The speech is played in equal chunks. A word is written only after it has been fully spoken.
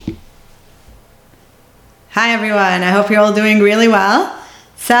Hi everyone, I hope you're all doing really well.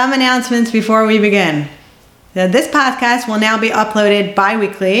 Some announcements before we begin. This podcast will now be uploaded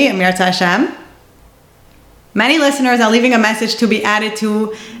bi-weekly, Amir Hashem. Many listeners are leaving a message to be added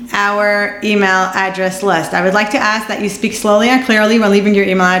to our email address list. I would like to ask that you speak slowly and clearly when leaving your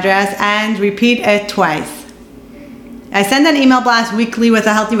email address and repeat it twice. I send an email blast weekly with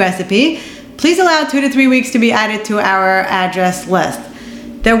a healthy recipe. Please allow 2 to 3 weeks to be added to our address list.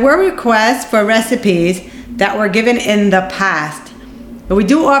 There were requests for recipes that were given in the past. But we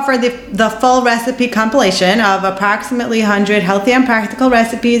do offer the full recipe compilation of approximately 100 healthy and practical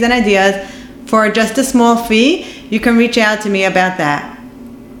recipes and ideas for just a small fee. You can reach out to me about that.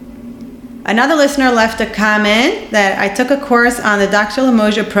 Another listener left a comment that I took a course on the Dr.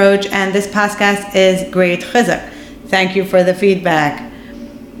 Limoges approach and this podcast is great chizuk. Thank you for the feedback.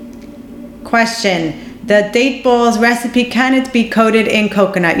 Question. The date balls recipe, can it be coated in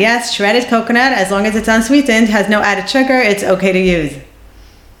coconut? Yes, shredded coconut, as long as it's unsweetened, has no added sugar, it's okay to use.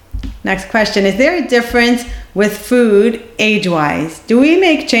 Next question, is there a difference with food age-wise? Do we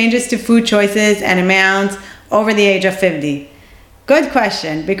make changes to food choices and amounts over the age of 50? Good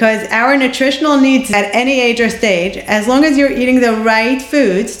question, because our nutritional needs at any age or stage, as long as you're eating the right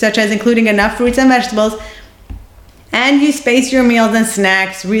foods, such as including enough fruits and vegetables, and you space your meals and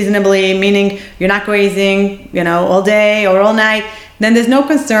snacks reasonably, meaning you're not grazing, all day or all night, then there's no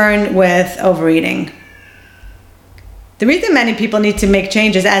concern with overeating. The reason many people need to make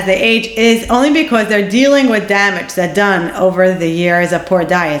changes as they age is only because they're dealing with damage that's done over the years of poor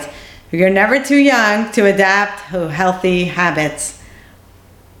diets. You're never too young to adapt to healthy habits.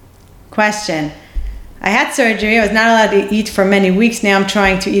 Question. I had surgery. I was not allowed to eat for many weeks. Now I'm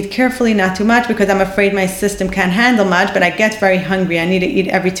trying to eat carefully, not too much, because I'm afraid my system can't handle much, but I get very hungry. I need to eat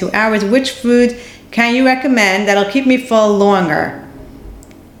every 2 hours. Which food can you recommend that'll keep me full longer?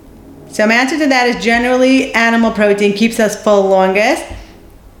 So my answer to that is generally animal protein keeps us full longest.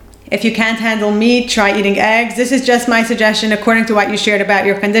 If you can't handle meat, try eating eggs. This is just my suggestion according to what you shared about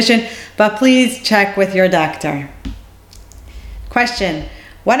your condition, but please check with your doctor. Question.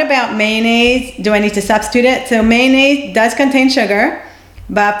 What about mayonnaise? Do I need to substitute it? So mayonnaise does contain sugar,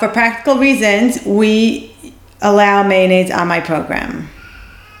 but for practical reasons, we allow mayonnaise on my program.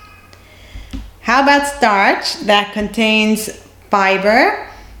 How about starch that contains fiber?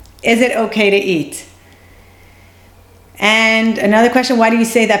 Is it okay to eat? And another question, why do you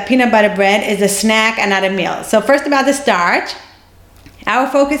say that peanut butter bread is a snack and not a meal? So first about the starch, our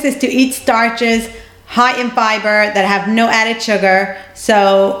focus is to eat starches high in fiber that have no added sugar.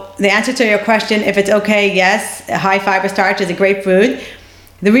 So the answer to your question, if it's okay, yes, high fiber starch is a great food.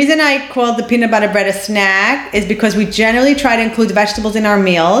 The reason I call the peanut butter bread a snack is because we generally try to include vegetables in our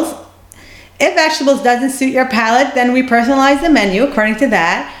meals. If vegetables doesn't suit your palate, then we personalize the menu according to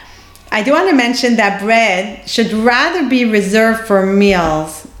that. I do want to mention that bread should rather be reserved for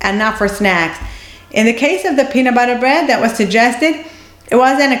meals and not for snacks. In the case of the peanut butter bread that was suggested, it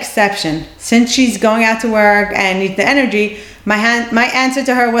was an exception. Since she's going out to work and needs the energy, my answer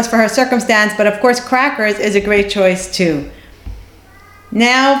to her was for her circumstance, but of course crackers is a great choice too.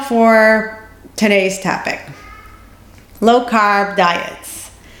 Now for today's topic. Low carb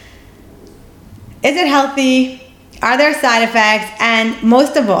diets. Is it healthy? Are there side effects? And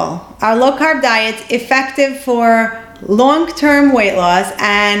most of all, are low carb diets effective for long-term weight loss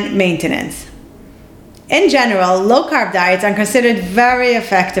and maintenance? In general, low-carb diets are considered very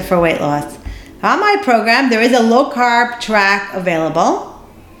effective for weight loss. On my program, there is a low-carb track available.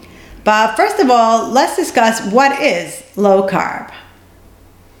 But first of all, let's discuss what is low-carb.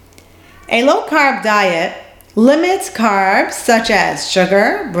 A low-carb diet limits carbs such as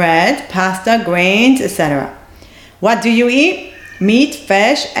sugar, bread, pasta, grains, etc. What do you eat? Meat,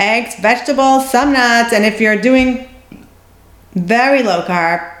 fish, eggs, vegetables, some nuts, and if you're doing very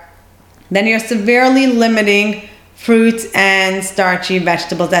low-carb, then you're severely limiting fruits and starchy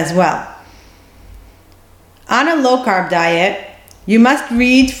vegetables as well. On a low-carb diet, you must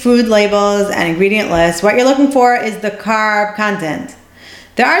read food labels and ingredient lists. What you're looking for is the carb content.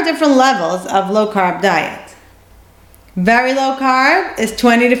 There are different levels of low-carb diet. Very low carb is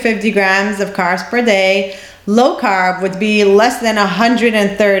 20 to 50 grams of carbs per day. Low carb would be less than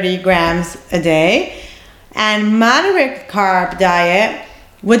 130 grams a day. And moderate carb diet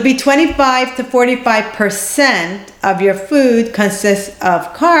would be 25 to 45% of your food consists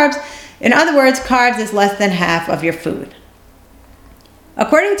of carbs. In other words, carbs is less than half of your food.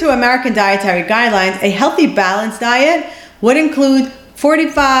 According to American Dietary Guidelines, a healthy balanced diet would include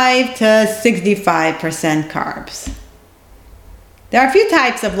 45 to 65% carbs. There are a few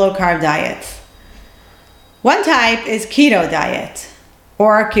types of low-carb diets. One type is keto diet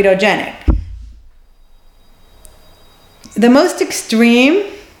or ketogenic. the most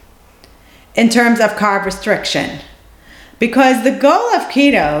extreme in terms of carb restriction, because the goal of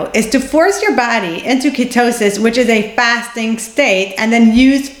keto is to force your body into ketosis, which is a fasting state, and then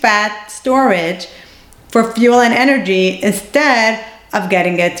use fat storage for fuel and energy instead of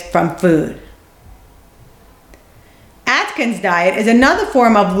getting it from food. Atkins diet is another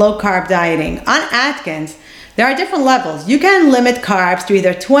form of low carb dieting. On Atkins, there are different levels. You can limit carbs to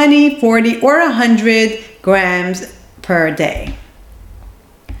either 20, 40, or 100 grams per day.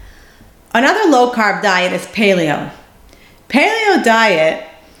 Another low carb diet is paleo. Paleo diet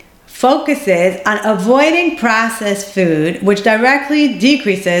focuses on avoiding processed food, which directly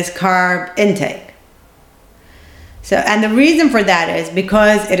decreases carb intake. And the reason for that is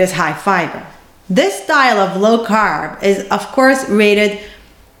because it is high fiber. This style of low carb is, of course, rated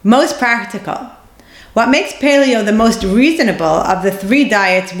most practical. What makes paleo the most reasonable of the 3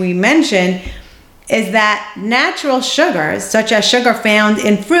 diets we mentioned is that natural sugars, such as sugar found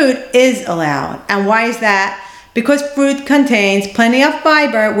in fruit, is allowed. And why is that? Because fruit contains plenty of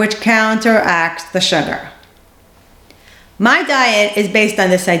fiber, which counteracts the sugar. My diet is based on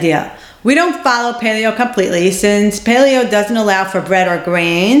this idea. We don't follow paleo completely, since paleo doesn't allow for bread or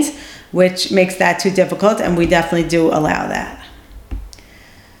grains, which makes that too difficult, and we definitely do allow that.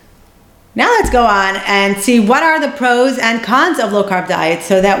 Now let's go on and see what are the pros and cons of low carb diets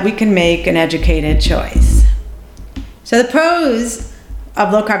so that we can make an educated choice. So the pros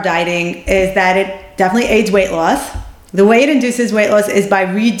of low carb dieting is that it definitely aids weight loss. The way it induces weight loss is by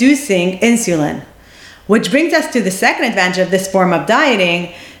reducing insulin, which brings us to the second advantage of this form of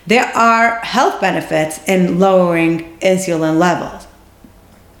dieting. There are health benefits in lowering insulin levels.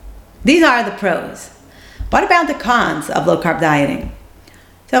 These are the pros. What about the cons of low carb dieting?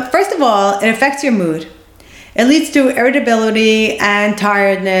 So first of all, it affects your mood. It leads to irritability and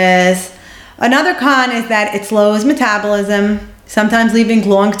tiredness. Another con is that it slows metabolism, sometimes leaving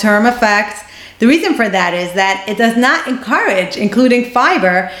long-term effects. The reason for that is that it does not encourage including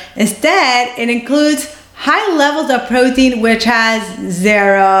fiber. Instead, it includes high levels of protein, which has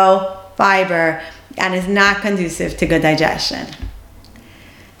 0 fiber and is not conducive to good digestion.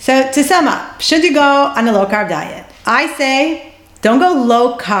 So to sum up, should you go on a low carb diet? I say don't go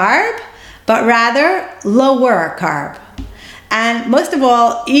low carb, but rather lower carb. And most of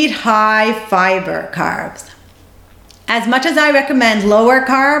all, eat high fiber carbs. As much as I recommend lower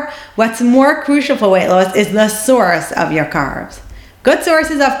carb, what's more crucial for weight loss is the source of your carbs. Good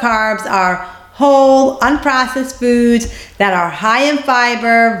sources of carbs are whole, unprocessed foods that are high in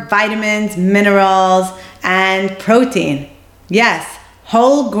fiber, vitamins, minerals, and protein. Yes,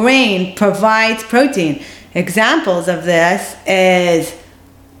 whole grain provides protein. Examples of this is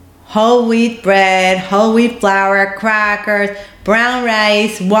whole wheat bread, whole wheat flour, crackers, brown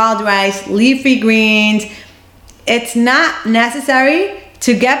rice, wild rice, leafy greens. It's not necessary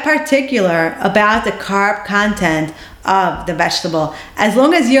to get particular about the carb content of the vegetable. As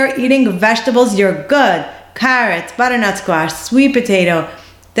long as you're eating vegetables, you're good. Carrots, butternut squash, sweet potato,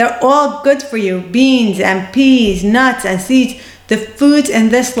 they're all good for you. Beans and peas, nuts and seeds. The foods in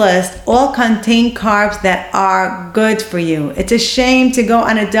this list all contain carbs that are good for you. It's a shame to go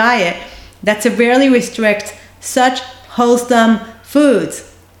on a diet that severely restricts such wholesome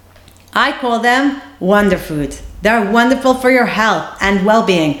foods. I call them wonder foods. They're wonderful for your health and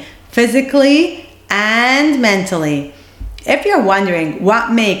well-being, physically and mentally. If you're wondering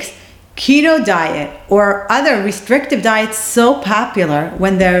what makes keto diet or other restrictive diets so popular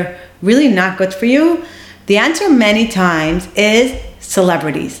when they're really not good for you, the answer many times is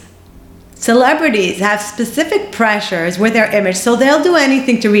celebrities. Celebrities have specific pressures with their image, so they'll do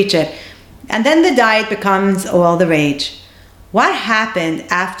anything to reach it. And then the diet becomes all the rage. What happened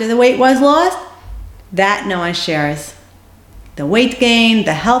after the weight was lost? That no one shares. The weight gain,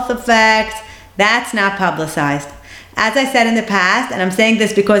 the health effects, that's not publicized. As I said in the past, and I'm saying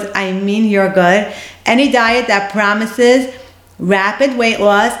this because I mean you're good, any diet that promises rapid weight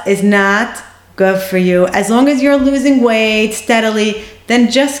loss is not good for you. As long as you're losing weight steadily,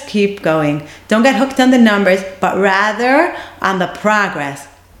 then just keep going. Don't get hooked on the numbers, but rather on the progress,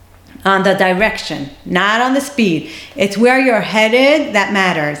 on the direction, not on the speed. It's where you're headed that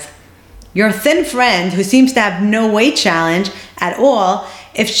matters. Your thin friend who seems to have no weight challenge at all,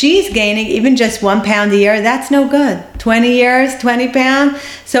 if she's gaining even just 1 pound a year, that's no good. 20 years, 20 pounds.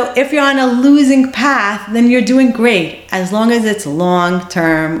 So if you're on a losing path, then you're doing great, as long as it's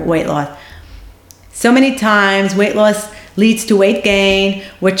long-term weight loss. So many times weight loss leads to weight gain,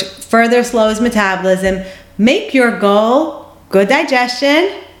 which further slows metabolism. Make your goal good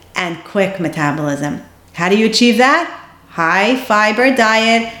digestion and quick metabolism. How do you achieve that? High fiber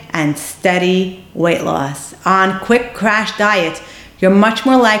diet and steady weight loss. On quick crash diets, you're much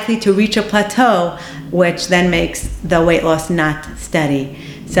more likely to reach a plateau, which then makes the weight loss not steady.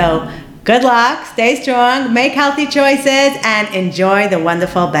 So good luck, stay strong, make healthy choices, and enjoy the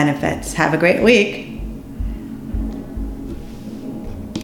wonderful benefits. Have a great week.